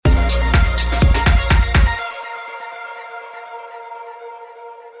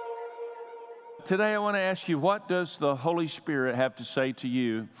today I want to ask you, what does the Holy Spirit have to say to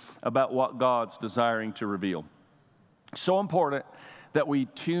you about what God's desiring to reveal? So important that we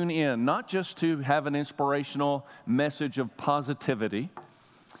tune in, not just to have an inspirational message of positivity,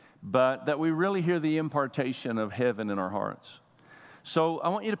 but that we really hear the impartation of heaven in our hearts. So I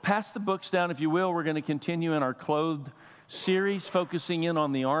want you to pass the books down, if you will. We're going to continue in our Clothed series, focusing in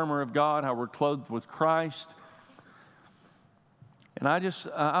on the armor of God, how we're clothed with Christ. And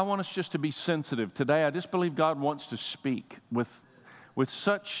I want us just to be sensitive today. I just believe God wants to speak with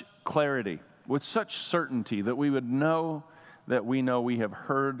such clarity, with such certainty, that we would know that we know we have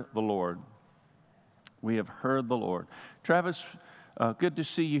heard the Lord. We have heard the Lord. Travis, good to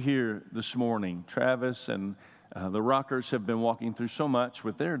see you here this morning. Travis and the Rockers have been walking through so much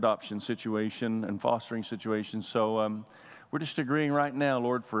with their adoption situation and fostering situation. So we're just agreeing right now,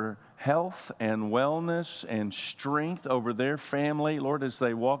 Lord, for health and wellness and strength over their family, Lord, as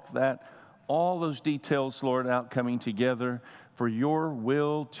they walk that, all those details, Lord, out coming together for your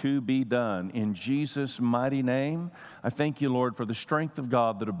will to be done. In Jesus' mighty name, I thank you, Lord, for the strength of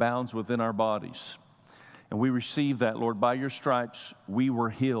God that abounds within our bodies. And we receive that, Lord. By your stripes, we were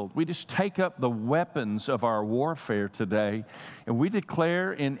healed. We just take up the weapons of our warfare today, and we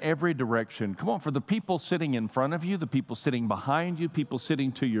declare in every direction. Come on, for the people sitting in front of you, the people sitting behind you, people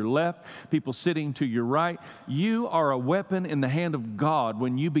sitting to your left, people sitting to your right, you are a weapon in the hand of God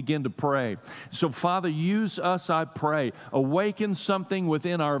when you begin to pray. So, Father, use us, I pray. Awaken something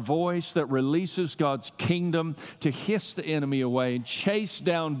within our voice that releases God's kingdom to hiss the enemy away and chase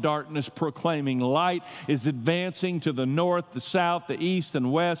down darkness, proclaiming light is advancing to the north, the south, the east,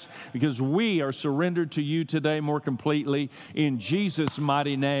 and west, because we are surrendered to you today more completely. In Jesus'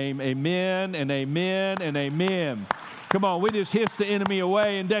 mighty name, amen and amen and amen. Come on, we just hiss the enemy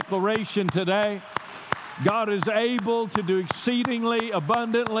away in declaration today. God is able to do exceedingly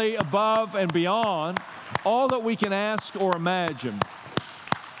abundantly above and beyond all that we can ask or imagine.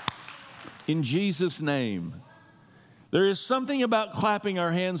 In Jesus' name. There is something about clapping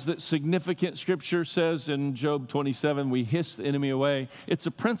our hands that's significant. Scripture says in Job 27, we hiss the enemy away. It's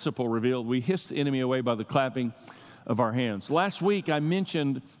a principle revealed. We hiss the enemy away by the clapping of our hands. Last week, I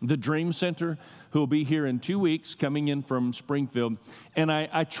mentioned the Dream Center, who will be here in 2 weeks, coming in from Springfield. And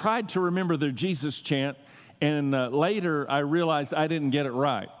I tried to remember their Jesus chant, and later I realized I didn't get it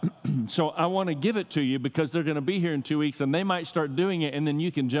right. So I want to give it to you because they're going to be here in 2 weeks, and they might start doing it, and then you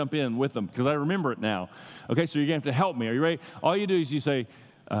can jump in with them because I remember it now. Okay, so you're going to have to help me. Are you ready? All you do is you say,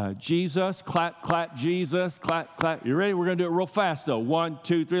 Jesus, clap, clap, Jesus, clap, clap. You ready? We're going to do it real fast, though. 1,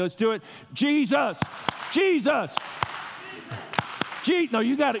 2, 3, let's do it. Jesus, Jesus. No,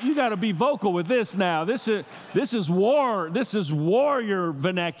 you got to be vocal with this now. This is warrior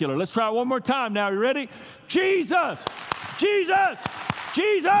vernacular. Let's try it one more time now. You ready? Jesus, Jesus,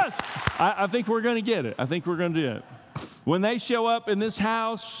 Jesus. I think we're going to get it. I think we're going to do it. When they show up in this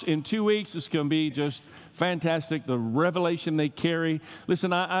house in 2 weeks, it's going to be just fantastic. The revelation they carry.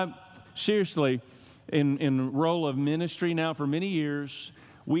 Listen, I'm seriously in role of ministry now for many years.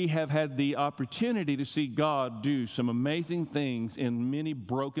 We have had the opportunity to see God do some amazing things in many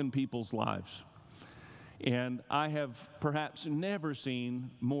broken people's lives. And I have perhaps never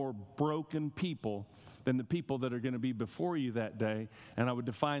seen more broken people than the people that are going to be before you that day. And I would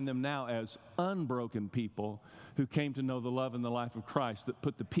define them now as unbroken people who came to know the love and the life of Christ that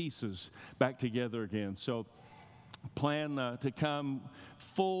put the pieces back together again. So plan to come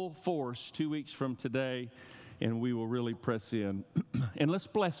full force 2 weeks from today, and we will really press in. And let's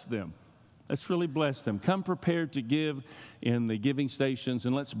bless them. Let's really bless them. Come prepared to give in the giving stations,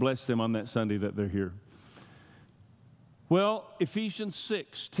 and let's bless them on that Sunday that they're here. Well, Ephesians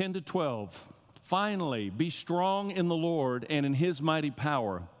 6, 10 to 12. Finally, be strong in the Lord and in His mighty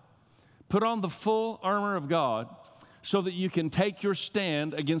power. Put on the full armor of God so that you can take your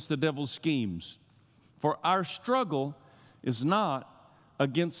stand against the devil's schemes. For our struggle is not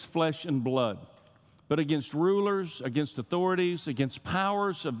against flesh and blood, but against rulers, against authorities, against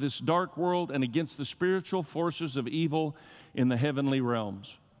powers of this dark world, and against the spiritual forces of evil in the heavenly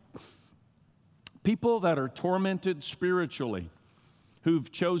realms. People that are tormented spiritually,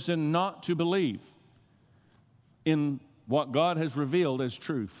 who've chosen not to believe in what God has revealed as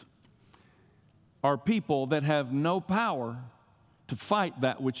truth, are people that have no power to fight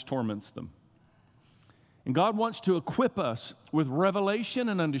that which torments them. And God wants to equip us with revelation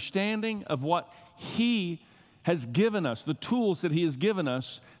and understanding of what He has given us, the tools that He has given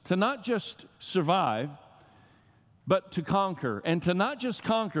us to not just survive, but to conquer. And to not just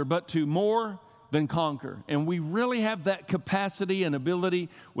conquer, but to more than conquer. And we really have that capacity and ability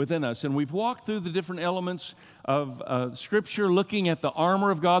within us. And we've walked through the different elements of Scripture, looking at the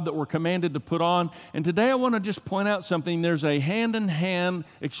armor of God that we're commanded to put on. And today I want to just point out something. There's a hand-in-hand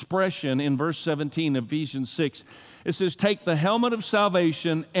expression in verse 17 of Ephesians 6. It says, take the helmet of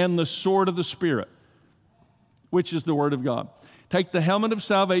salvation and the sword of the Spirit, which is the Word of God. Take the helmet of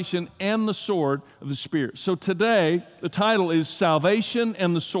salvation and the sword of the Spirit. So today, the title is Salvation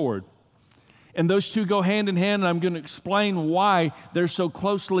and the Sword. And those two go hand in hand, and I'm going to explain why they're so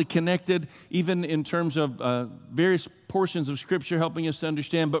closely connected, even in terms of various portions of Scripture helping us to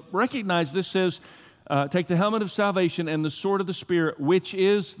understand. But recognize this says, take the helmet of salvation and the sword of the Spirit, which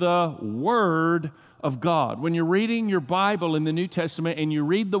is the Word of God. When you're reading your Bible in the New Testament and you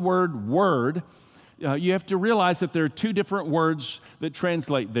read the word word, you have to realize that there are two different words that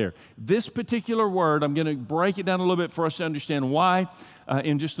translate there. This particular word, I'm going to break it down a little bit for us to understand why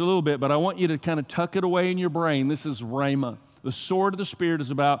in just a little bit, but I want you to kind of tuck it away in your brain. This is rhema. The sword of the Spirit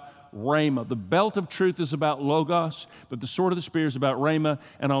is about rhema. The belt of truth is about logos, but the sword of the Spirit is about rhema,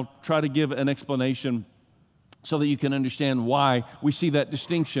 and I'll try to give an explanation so that you can understand why we see that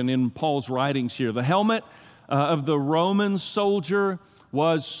distinction in Paul's writings here. The helmet of the Roman soldier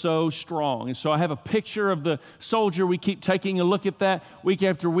was so strong. And so I have a picture of the soldier. We keep taking a look at that week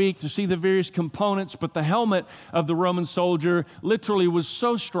after week to see the various components, but the helmet of the Roman soldier literally was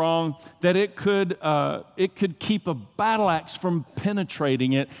so strong that it could keep a battle axe from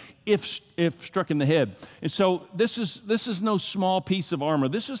penetrating it if struck in the head. And so this is no small piece of armor.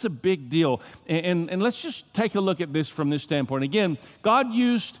 This is a big deal. And let's just take a look at this from this standpoint. Again, God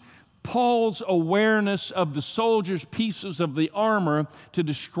used Paul's awareness of the soldier's pieces of the armor to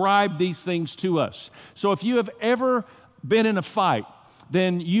describe these things to us. So if you have ever been in a fight,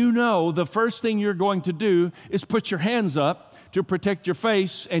 then you know the first thing you're going to do is put your hands up to protect your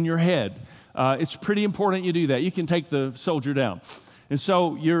face and your head. It's pretty important you do that. You can take the soldier down. And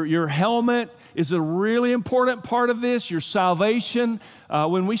so your helmet is a really important part of this, your salvation.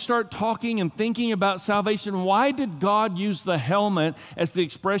 When we start talking and thinking about salvation, why did God use the helmet as the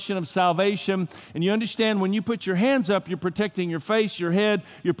expression of salvation? And you understand when you put your hands up, you're protecting your face, your head,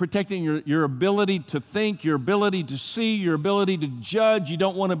 you're protecting your ability to think, your ability to see, your ability to judge. You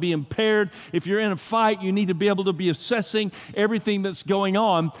don't want to be impaired. If you're in a fight, you need to be able to be assessing everything that's going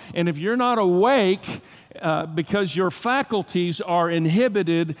on. And if you're not awake, because your faculties are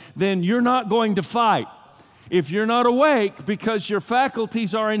inhibited, then you're not going to fight. If you're not awake because your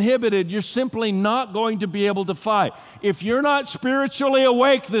faculties are inhibited, you're simply not going to be able to fight. If you're not spiritually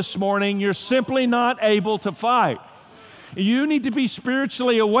awake this morning, you're simply not able to fight. You need to be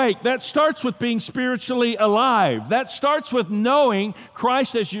spiritually awake. That starts with being spiritually alive. That starts with knowing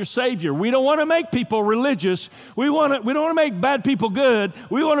Christ as your Savior. We don't want to make people religious. We don't want to make bad people good.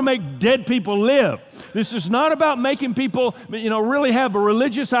 We want to make dead people live. This is not about making people, really have a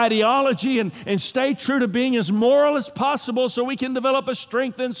religious ideology and stay true to being as moral as possible so we can develop a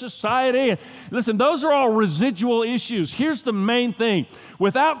strength in society. Listen, those are all residual issues. Here's the main thing.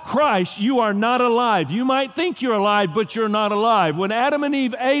 Without Christ, you are not alive. You might think you're alive, but you're not alive. When Adam and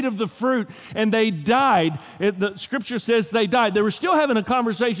Eve ate of the fruit and they died, the Scripture says they died. They were still having a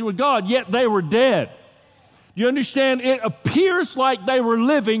conversation with God, yet they were dead. You understand? It appears like they were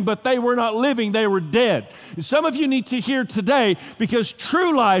living, but they were not living. They were dead. And some of you need to hear today, because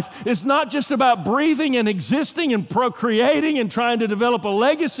true life is not just about breathing and existing and procreating and trying to develop a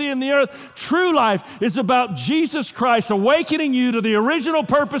legacy in the earth. True life is about Jesus Christ awakening you to the original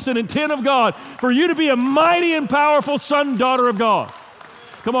purpose and intent of God for you to be a mighty and powerful son and daughter of God.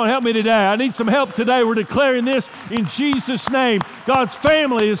 Come on, help me today. I need some help today. We're declaring this in Jesus' name. God's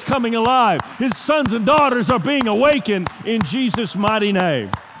family is coming alive. His sons and daughters are being awakened in Jesus' mighty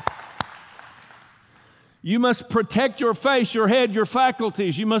name. You must protect your face, your head, your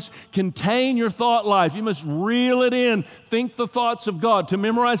faculties. You must contain your thought life. You must reel it in. Think the thoughts of God. To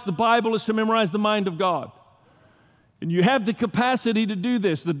memorize the Bible is to memorize the mind of God. And you have the capacity to do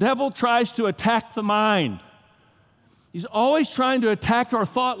this. The devil tries to attack the mind. He's always trying to attack our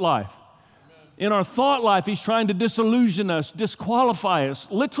thought life. In our thought life, he's trying to disillusion us, disqualify us,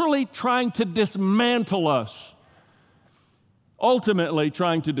 literally trying to dismantle us, ultimately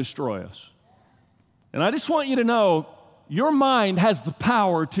trying to destroy us. And I just want you to know, your mind has the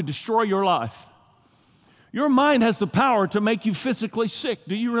power to destroy your life. Your mind has the power to make you physically sick.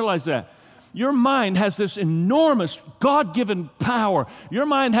 Do you realize that? Your mind has this enormous God-given power. Your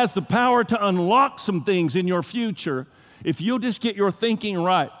mind has the power to unlock some things in your future if you'll just get your thinking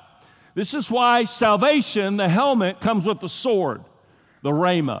right. This is why salvation, the helmet, comes with the sword, the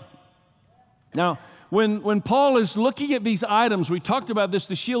rhema. Now, When Paul is looking at these items, we talked about this,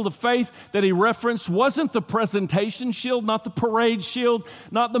 the shield of faith that he referenced wasn't the presentation shield, not the parade shield,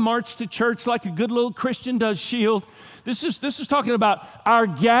 not the march to church like a good little Christian does shield. This is talking about our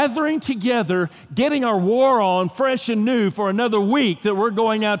gathering together, getting our war on fresh and new for another week that we're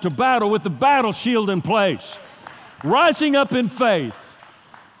going out to battle with the battle shield in place. Rising up in faith.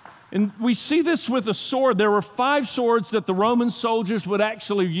 And we see this with a sword. There were 5 swords that the Roman soldiers would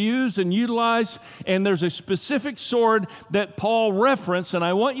actually use and utilize, and there's a specific sword that Paul referenced, and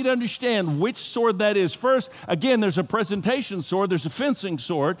I want you to understand which sword that is. First, again, there's a presentation sword, there's a fencing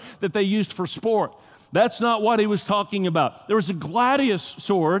sword that they used for sport. That's not what he was talking about. There was a gladius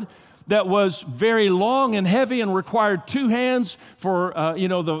sword that was very long and heavy and required 2 hands for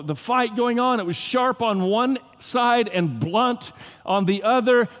the fight going on. It was sharp on one side and blunt on the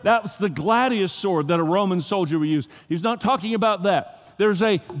other. That was the gladius sword that a Roman soldier would use. He's not talking about that. There's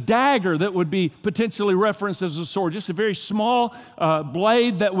a dagger that would be potentially referenced as a sword, just a very small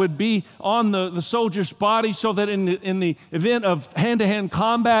blade that would be on the soldier's body so that in the event of hand-to-hand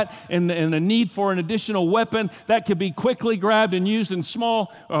combat and a need for an additional weapon, that could be quickly grabbed and used in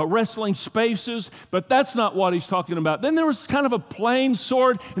small wrestling spaces. But that's not what he's talking about. Then there was kind of a plain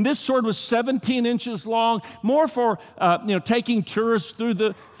sword, and this sword was 17 inches long, more for taking tourists through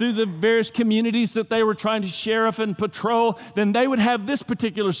the various communities that they were trying to sheriff and patrol. Then they would have this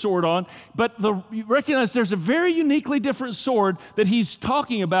particular sword on. But you recognize there's a very uniquely different sword that he's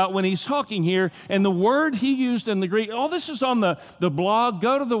talking about when he's talking here. And the word he used in the Greek, all this is on the blog.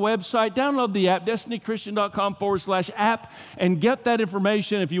 Go to the website, download the app, destinychristian.com/app, and get that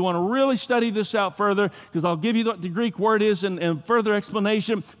information if you want to really study this out further, because I'll give you what the Greek word is and further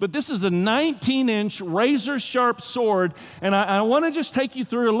explanation. But this is a 19-inch razor-sharp sword, and I want to just take you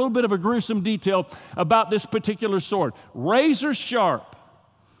through a little bit of a gruesome detail about this particular sword. Razor sharp,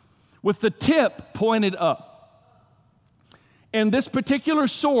 with the tip pointed up. And this particular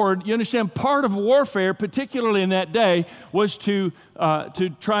sword, you understand, part of warfare, particularly in that day, was to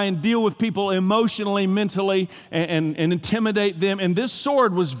try and deal with people emotionally, mentally, and intimidate them. And this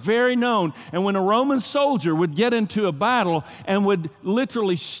sword was very known. And when a Roman soldier would get into a battle and would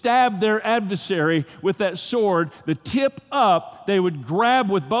literally stab their adversary with that sword, the tip up, they would grab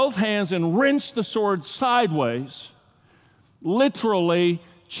with both hands and wrench the sword sideways, literally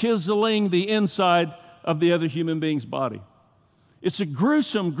chiseling the inside of the other human being's body. It's a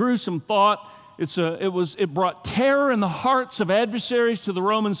gruesome, gruesome thought. It brought terror in the hearts of adversaries to the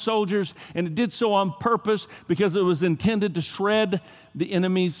Roman soldiers, and it did so on purpose because it was intended to shred the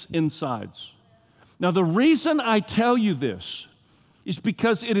enemy's insides. Now, the reason I tell you this is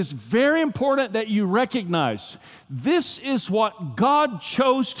because it is very important that you recognize this is what God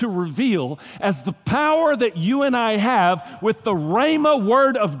chose to reveal as the power that you and I have with the Rhema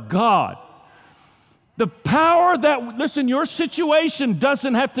word of God. The power that, listen, your situation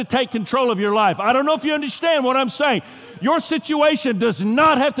doesn't have to take control of your life. I don't know if you understand what I'm saying. Your situation does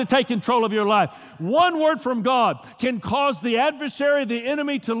not have to take control of your life. One word from God can cause the adversary, the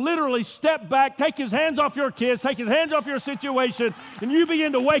enemy, to literally step back, take his hands off your kids, take his hands off your situation, and you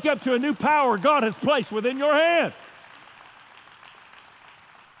begin to wake up to a new power God has placed within your hand.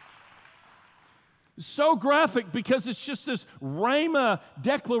 So graphic because it's just this Rhema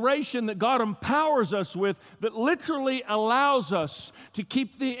declaration that God empowers us with that literally allows us to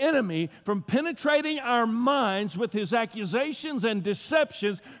keep the enemy from penetrating our minds with his accusations and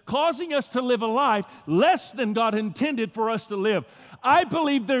deceptions, causing us to live a life less than God intended for us to live. I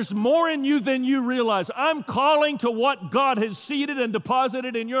believe there's more in you than you realize. I'm calling to what God has seeded and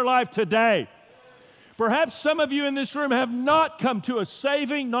deposited in your life today. Perhaps some of you in this room have not come to a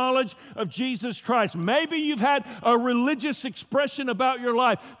saving knowledge of Jesus Christ. Maybe you've had a religious expression about your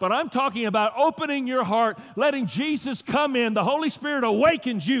life, but I'm talking about opening your heart, letting Jesus come in. The Holy Spirit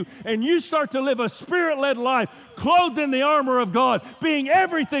awakens you, and you start to live a Spirit-led life, clothed in the armor of God, being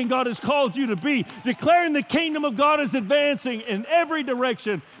everything God has called you to be, declaring the kingdom of God is advancing in every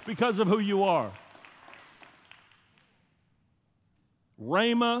direction because of who you are.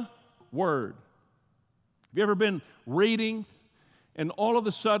 Rhema word. Have you ever been reading and all of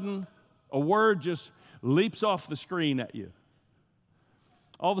a sudden a word just leaps off the screen at you?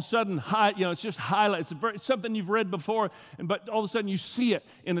 All of a sudden, it's just highlights. It's something you've read before, but all of a sudden you see it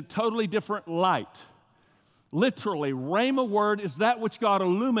in a totally different light. Literally, Rhema word is that which God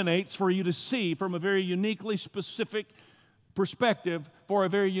illuminates for you to see from a very uniquely specific perspective for a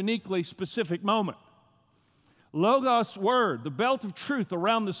very uniquely specific moment. Logos word, the belt of truth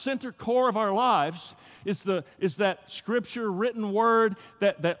around the center core of our lives, is that Scripture written word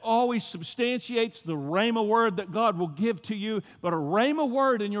that always substantiates the rhema word that God will give to you. But a rhema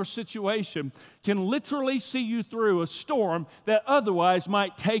word in your situation can literally see you through a storm that otherwise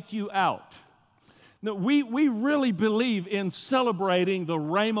might take you out. Now, we really believe in celebrating the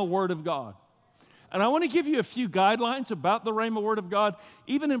rhema word of God. And I want to give you a few guidelines about the rhema word of God.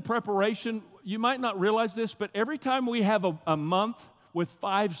 Even in preparation, you might not realize this, but every time we have a month with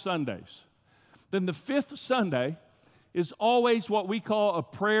 5 Sundays, then the 5th Sunday is always what we call a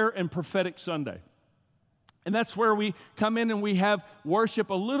prayer and prophetic Sunday. And that's where we come in and we have worship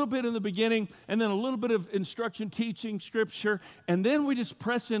a little bit in the beginning, and then a little bit of instruction, teaching, Scripture, and then we just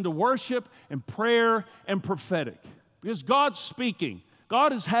press into worship and prayer and prophetic. Because God's speaking.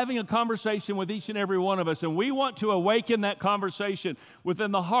 God is having a conversation with each and every one of us, and we want to awaken that conversation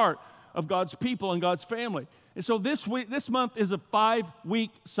within the heart of God's people and God's family. And so this month is a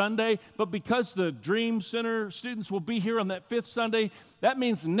 5-week Sunday, but because the Dream Center students will be here on that 5th Sunday, that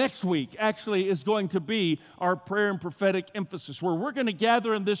means next week actually is going to be our prayer and prophetic emphasis, where we're going to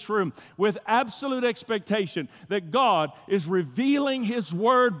gather in this room with absolute expectation that God is revealing His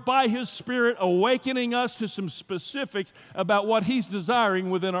Word by His Spirit, awakening us to some specifics about what He's desiring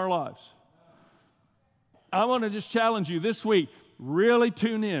within our lives. I want to just challenge you this week. Really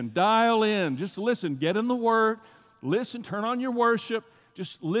tune in, dial in, just listen, get in the Word, listen, turn on your worship,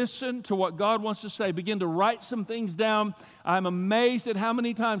 just listen to what God wants to say. Begin to write some things down. I'm amazed at how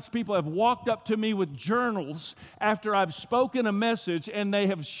many times people have walked up to me with journals after I've spoken a message, and they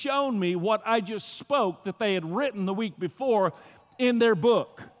have shown me what I just spoke that they had written the week before in their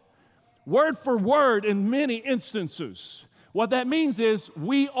book. Word for word in many instances. What that means is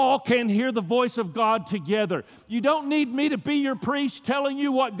we all can hear the voice of God together. You don't need me to be your priest telling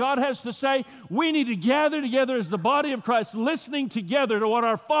you what God has to say. We need to gather together as the body of Christ, listening together to what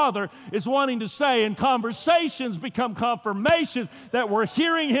our Father is wanting to say. And conversations become confirmations that we're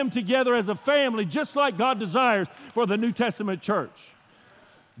hearing Him together as a family, just like God desires for the New Testament church.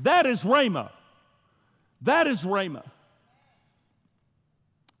 That is Rhema. That is Rhema.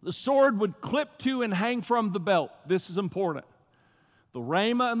 The sword would clip to and hang from the belt. This is important. The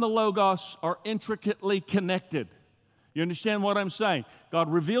Rhema and the Logos are intricately connected. You understand what I'm saying?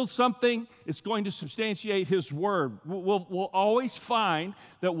 God reveals something, it's going to substantiate His Word. We'll always find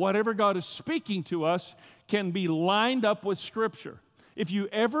that whatever God is speaking to us can be lined up with Scripture. If you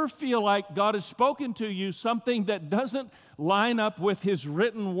ever feel like God has spoken to you something that doesn't line up with His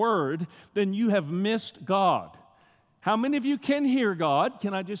written Word, then you have missed God. How many of you can hear God?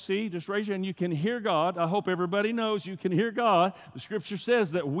 Can I just see? Just raise your hand. You can hear God. I hope everybody knows you can hear God. The Scripture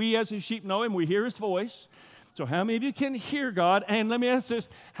says that we as His sheep know Him. We hear His voice. So how many of you can hear God? And let me ask this.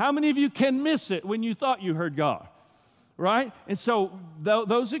 How many of you can miss it when you thought you heard God? Right? And so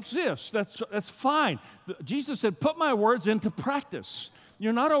those exist. That's fine. Jesus said, put my words into practice.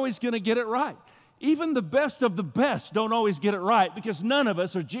 You're not always going to get it right. Even the best of the best don't always get it right, because none of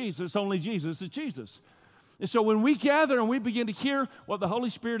us are Jesus. Only Jesus is Jesus. And so when we gather and we begin to hear what the Holy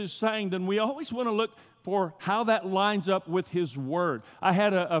Spirit is saying, then we always want to look for how that lines up with His Word. I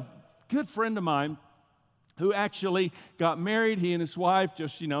had a good friend of mine who actually got married. He and his wife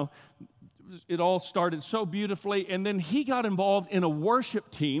just, it all started so beautifully. And then he got involved in a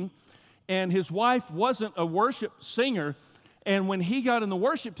worship team, and his wife wasn't a worship singer. And when he got in the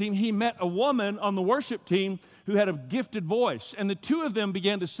worship team, he met a woman on the worship team who had a gifted voice. And the two of them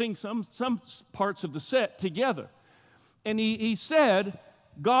began to sing some parts of the set together. And he said,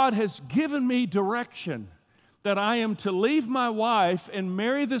 God has given me direction that I am to leave my wife and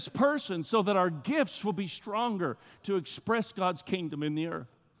marry this person so that our gifts will be stronger to express God's kingdom in the earth.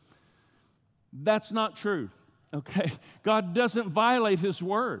 That's not true, okay? God doesn't violate His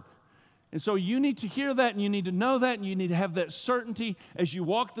word. And so you need to hear that, and you need to know that, and you need to have that certainty as you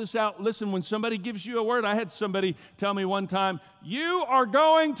walk this out. Listen, when somebody gives you a word, I had somebody tell me one time, you are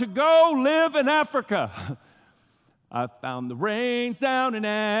going to go live in Africa. I found the rains down in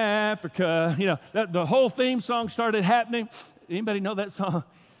Africa. The whole theme song started happening. Anybody know that song?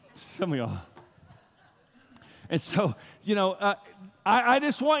 Some of y'all. And so, I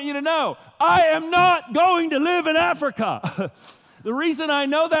just want you to know, I am not going to live in Africa. The reason I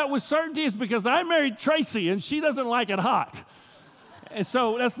know that with certainty is because I married Tracy, and she doesn't like it hot. And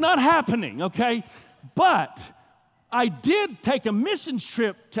so that's not happening, okay? But I did take a missions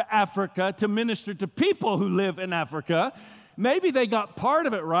trip to Africa to minister to people who live in Africa. Maybe they got part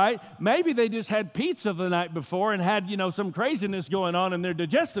of it right. Maybe they just had pizza the night before and had, some craziness going on in their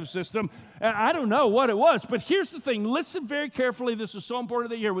digestive system. And I don't know what it was. But here's the thing. Listen very carefully. This is so important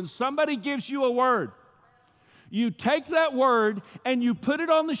that you hear. When somebody gives you a word, You take that word and you put it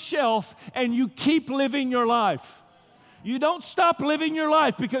on the shelf and you keep living your life. You don't stop living your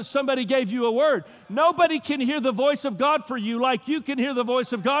life because somebody gave you a word. Nobody can hear the voice of God for you like you can hear the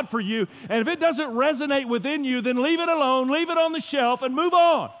voice of God for you. And if it doesn't resonate within you, then leave it alone, leave it on the shelf, and move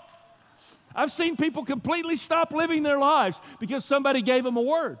on. I've seen people completely stop living their lives because somebody gave them a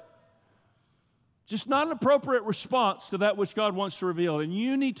word. Just not an appropriate response to that which God wants to reveal. And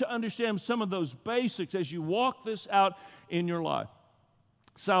you need to understand some of those basics as you walk this out in your life.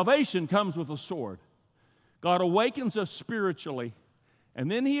 Salvation comes with a sword. God awakens us spiritually, and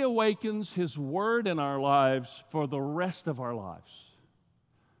then He awakens His word in our lives for the rest of our lives.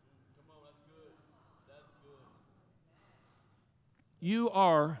 Come on, that's good. That's good. You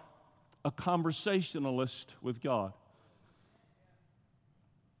are a conversationalist with God.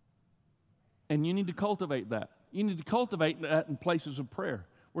 And you need to cultivate that. You need to cultivate that in places of prayer,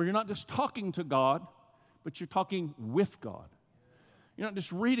 where you're not just talking to God, but you're talking with God. You're not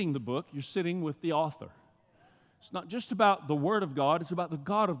just reading the book, you're sitting with the author. It's not just about the Word of God, it's about the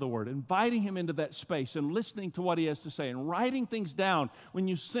God of the Word, inviting Him into that space and listening to what He has to say and writing things down when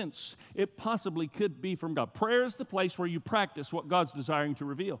you sense it possibly could be from God. Prayer is the place where you practice what God's desiring to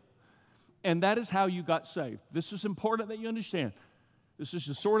reveal. And that is how you got saved. This is important that you understand. This is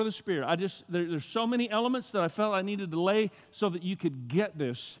the sword of the Spirit. There's so many elements that I felt I needed to lay so that you could get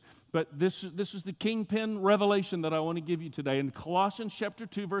this. But this is the kingpin revelation that I want to give you today. In Colossians chapter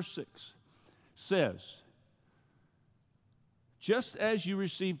 2, verse 6 says, just as you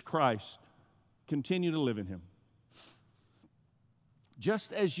received Christ, continue to live in Him.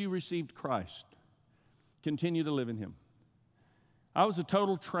 Just as you received Christ, continue to live in Him. I was a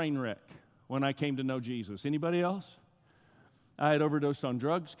total train wreck when I came to know Jesus. Anybody else? I had overdosed on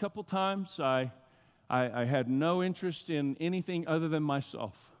drugs a couple times. I had no interest in anything other than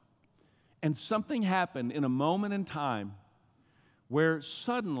myself. And something happened in a moment in time where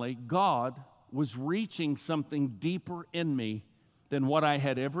suddenly God was reaching something deeper in me than what I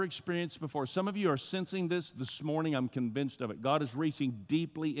had ever experienced before. Some of you are sensing this morning. I'm convinced of it. God is reaching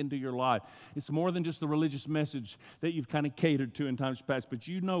deeply into your life. It's more than just the religious message that you've kind of catered to in times past, but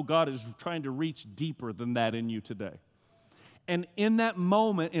you know God is trying to reach deeper than that in you today. And in that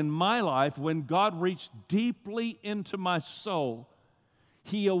moment in my life, when God reached deeply into my soul,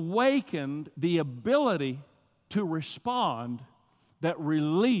 He awakened the ability to respond that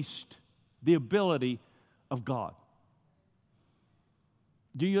released the ability of God.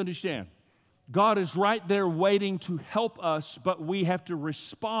 Do you understand? God is right there waiting to help us, but we have to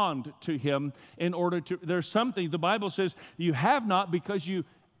respond to Him in order to. There's something, the Bible says, you have not because you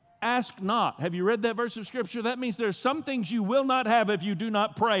ask not. Have you read that verse of Scripture? That means there's some things you will not have if you do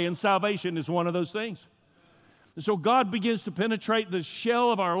not pray, and salvation is one of those things. And so God begins to penetrate the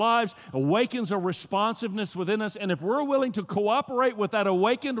shell of our lives, awakens a responsiveness within us, and if we're willing to cooperate with that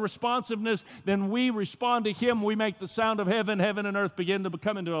awakened responsiveness, then we respond to Him. We make the sound of heaven and earth begin to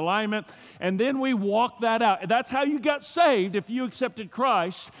come into alignment, and then we walk that out. That's how you got saved if you accepted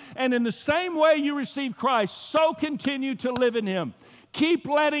Christ, and in the same way you received Christ, so continue to live in Him. Keep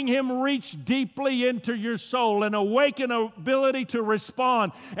letting Him reach deeply into your soul and awaken an ability to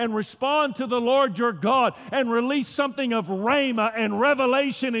respond to the Lord your God and release something of rhema and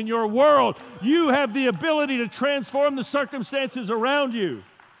revelation in your world. You have the ability to transform the circumstances around you.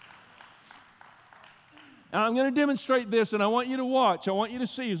 Now, I'm going to demonstrate this, and I want you to watch. I want you to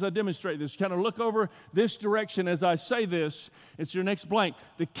see as I demonstrate this. Kind of look over this direction as I say this. It's your next blank.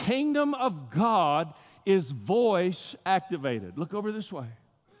 The kingdom of God is voice activated. Look over this way.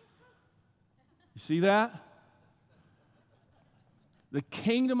 You see that? The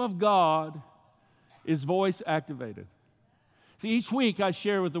kingdom of God is voice activated. See, each week I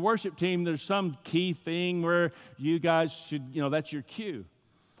share with the worship team, there's some key thing where you guys should, that's your cue.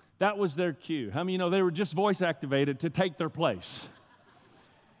 That was their cue. How many they were just voice activated to take their place?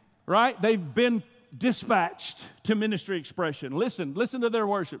 Right? They've been dispatched to ministry expression. Listen to their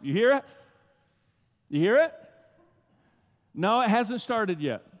worship. You hear it? You hear it? No, it hasn't started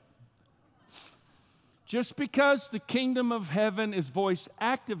yet. Just because the kingdom of heaven is voice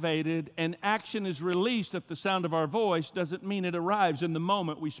activated and action is released at the sound of our voice doesn't mean it arrives in the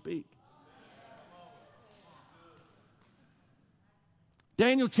moment we speak.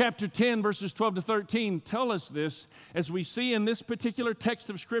 Daniel chapter 10, verses 12 to 13 tell us this as we see in this particular text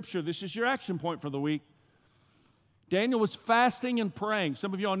of Scripture. This is your action point for the week. Daniel was fasting and praying.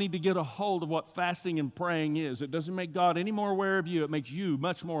 Some of y'all need to get a hold of what fasting and praying is. It doesn't make God any more aware of you. It makes you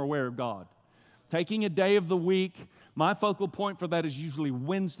much more aware of God. Taking a day of the week, my focal point for that is usually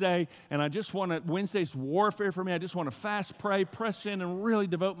Wednesday, and Wednesday's warfare for me. I just want to fast, pray, press in, and really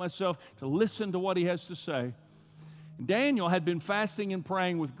devote myself to listen to what He has to say. Daniel had been fasting and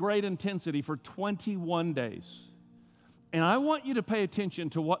praying with great intensity for 21 days. And I want you to pay attention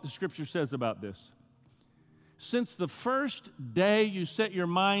to what the Scripture says about this. Since the first day you set your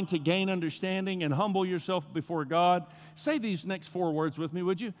mind to gain understanding and humble yourself before God, say these next 4 words with me,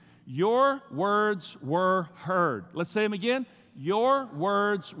 would you? Your words were heard. Let's say them again. Your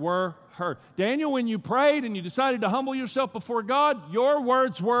words were heard. Daniel, when you prayed and you decided to humble yourself before God, your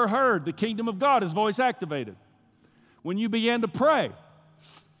words were heard. The kingdom of God is voice activated. When you began to pray,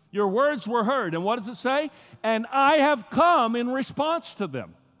 your words were heard. And what does it say? And I have come in response to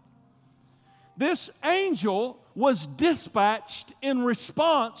them. This angel was dispatched in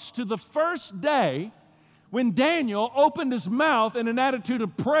response to the first day when Daniel opened his mouth in an attitude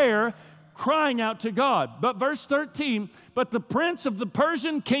of prayer, crying out to God. But verse 13, but the prince of the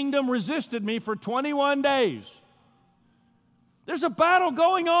Persian kingdom resisted me for 21 days. There's a battle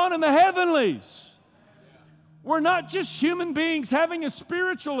going on in the heavenlies. We're not just human beings having a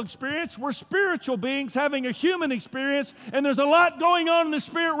spiritual experience. We're spiritual beings having a human experience, and there's a lot going on in the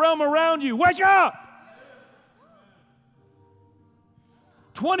spirit realm around you. Wake up!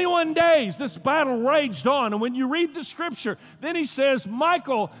 21 days, this battle raged on. And when you read the Scripture, then he says,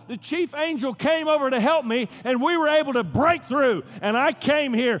 Michael, the chief angel, came over to help me, and we were able to break through. And I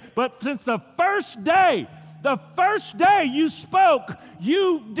came here. But since the first day you spoke,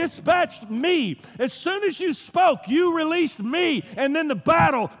 you dispatched me. As soon as you spoke, you released me, and then the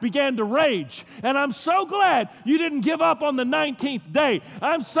battle began to rage. And I'm so glad you didn't give up on the 19th day.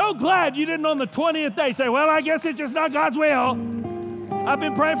 I'm so glad you didn't on the 20th day say, well, I guess it's just not God's will. I've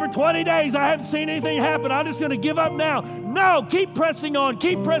been praying for 20 days. I haven't seen anything happen. I'm just going to give up now. No, keep pressing on.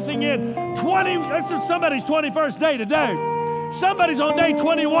 Keep pressing in. That's somebody's 21st day today. Somebody's on day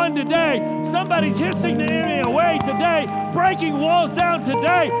 21 today. Somebody's hissing the enemy away today, breaking walls down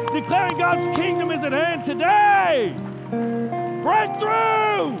today, declaring God's kingdom is at hand today.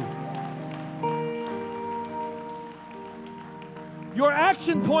 Breakthrough! Your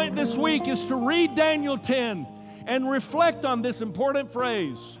action point this week is to read Daniel 10 and reflect on this important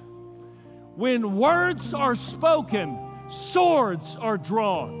phrase. When words are spoken, swords are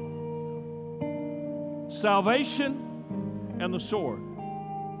drawn. Salvation and the sword.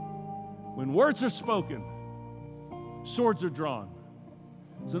 When words are spoken, swords are drawn.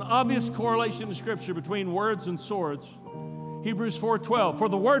 It's an obvious correlation in Scripture between words and swords. Hebrews 4:12, for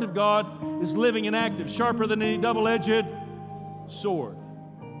the word of God is living and active, sharper than any double-edged sword.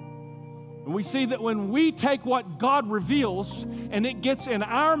 And we see that when we take what God reveals and it gets in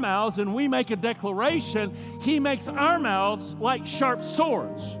our mouths and we make a declaration, He makes our mouths like sharp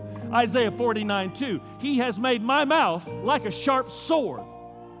swords. Isaiah 49:2, He has made my mouth like a sharp sword.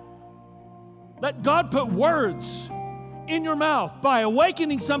 Let God put words in your mouth by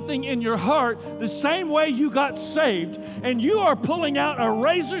awakening something in your heart the same way you got saved, and you are pulling out a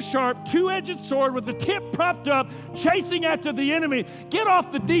razor-sharp, two-edged sword with the tip propped up, chasing after the enemy. Get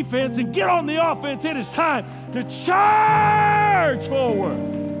off the defense and get on the offense. It is time to charge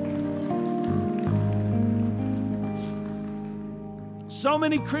forward. So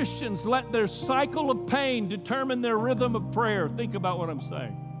many Christians let their cycle of pain determine their rhythm of prayer. Think about what I'm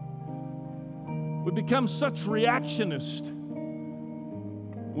saying. We become such reactionists.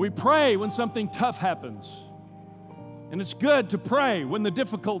 We pray when something tough happens. And it's good to pray when the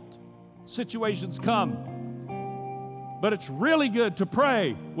difficult situations come. But it's really good to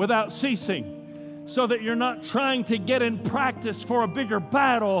pray without ceasing so that you're not trying to get in practice for a bigger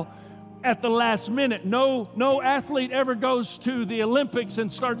battle at the last minute. No athlete ever goes to the Olympics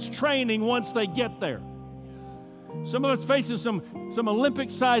and starts training once they get there. Some of us facing some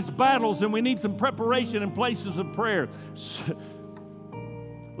Olympic-sized battles, and we need some preparation in places of prayer.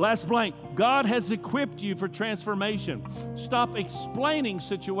 Last blank. God has equipped you for transformation. Stop explaining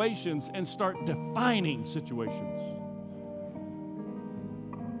situations and start defining situations.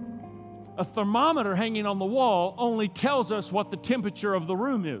 A thermometer hanging on the wall only tells us what the temperature of the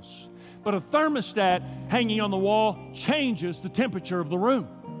room is. But a thermostat hanging on the wall changes the temperature of the room.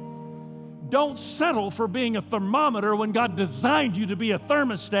 Don't settle for being a thermometer when God designed you to be a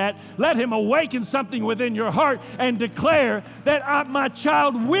thermostat. Let Him awaken something within your heart and declare that my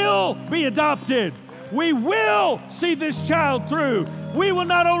child will be adopted. We will see this child through. We will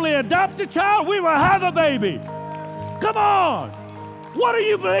not only adopt a child, we will have a baby. Come on. What are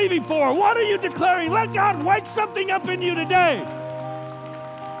you believing for? What are you declaring? Let God wake something up in you today.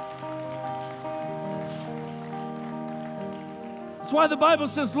 That's why the Bible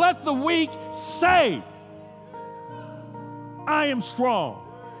says, let the weak say, I am strong.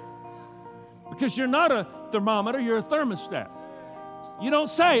 Because you're not a thermometer, you're a thermostat. You don't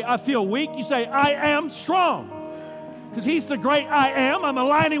say, I feel weak. You say, I am strong. because he's the great I am. I'm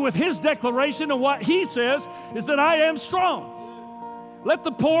aligning with his declaration, and what he says is that I am strong. Let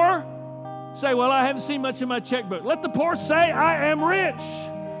the poor say, well, I haven't seen much in my checkbook. Let the poor say, I am rich.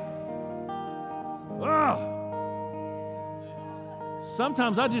 Oh.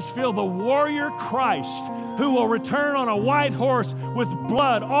 Sometimes I just feel the warrior Christ who will return on a white horse with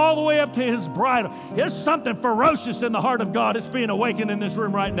blood all the way up to his bridle. There's something ferocious in the heart of God that's being awakened in this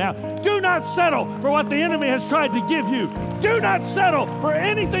room right now. Do not settle for what the enemy has tried to give you. Do not settle for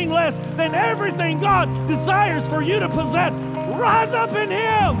anything less than everything God desires for you to possess. Rise up in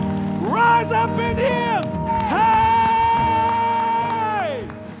him. Rise up in him.